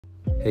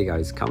Hey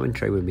guys, come and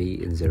train with me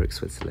in Zurich,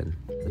 Switzerland.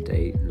 The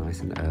day nice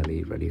and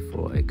early, ready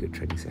for a good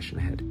training session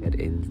ahead. Get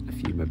in a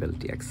few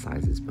mobility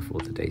exercises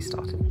before the day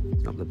started.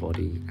 Open up the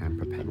body and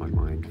prepare my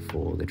mind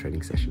for the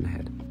training session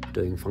ahead.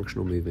 Doing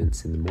functional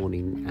movements in the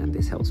morning, and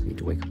this helps me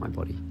to wake up my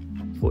body.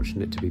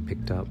 Fortunate to be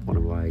picked up one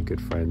of my good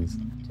friends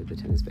to the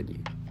tennis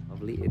venue.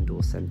 Lovely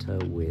indoor centre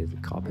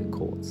with carpet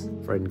courts.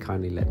 A friend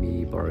kindly let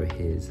me borrow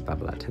his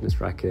Babolat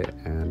tennis racket,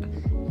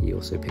 and he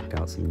also picked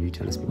out some new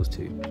tennis balls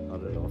too.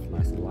 Started off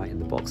nice and light in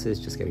the boxes,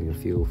 just getting a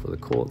feel for the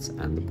courts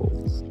and the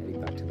balls. Heading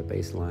back to the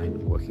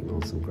baseline, working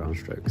on some ground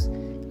strokes,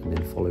 and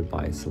then followed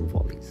by some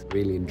volleys.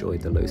 Really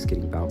enjoyed the low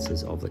skidding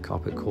bounces of the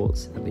carpet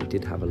courts, and they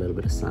did have a little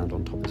bit of sand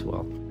on top as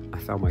well. I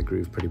found my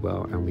groove pretty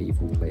well, and we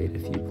even played a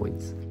few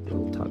points. A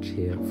little touch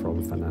here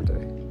from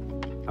Fernando.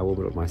 I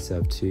warmed up my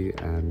serve too,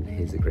 and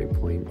here's a great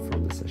point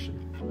from the session.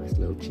 Nice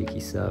little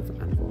cheeky serve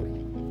and volley.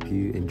 Hope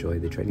you enjoy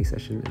the training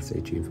session and stay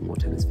tuned for more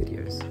tennis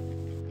videos.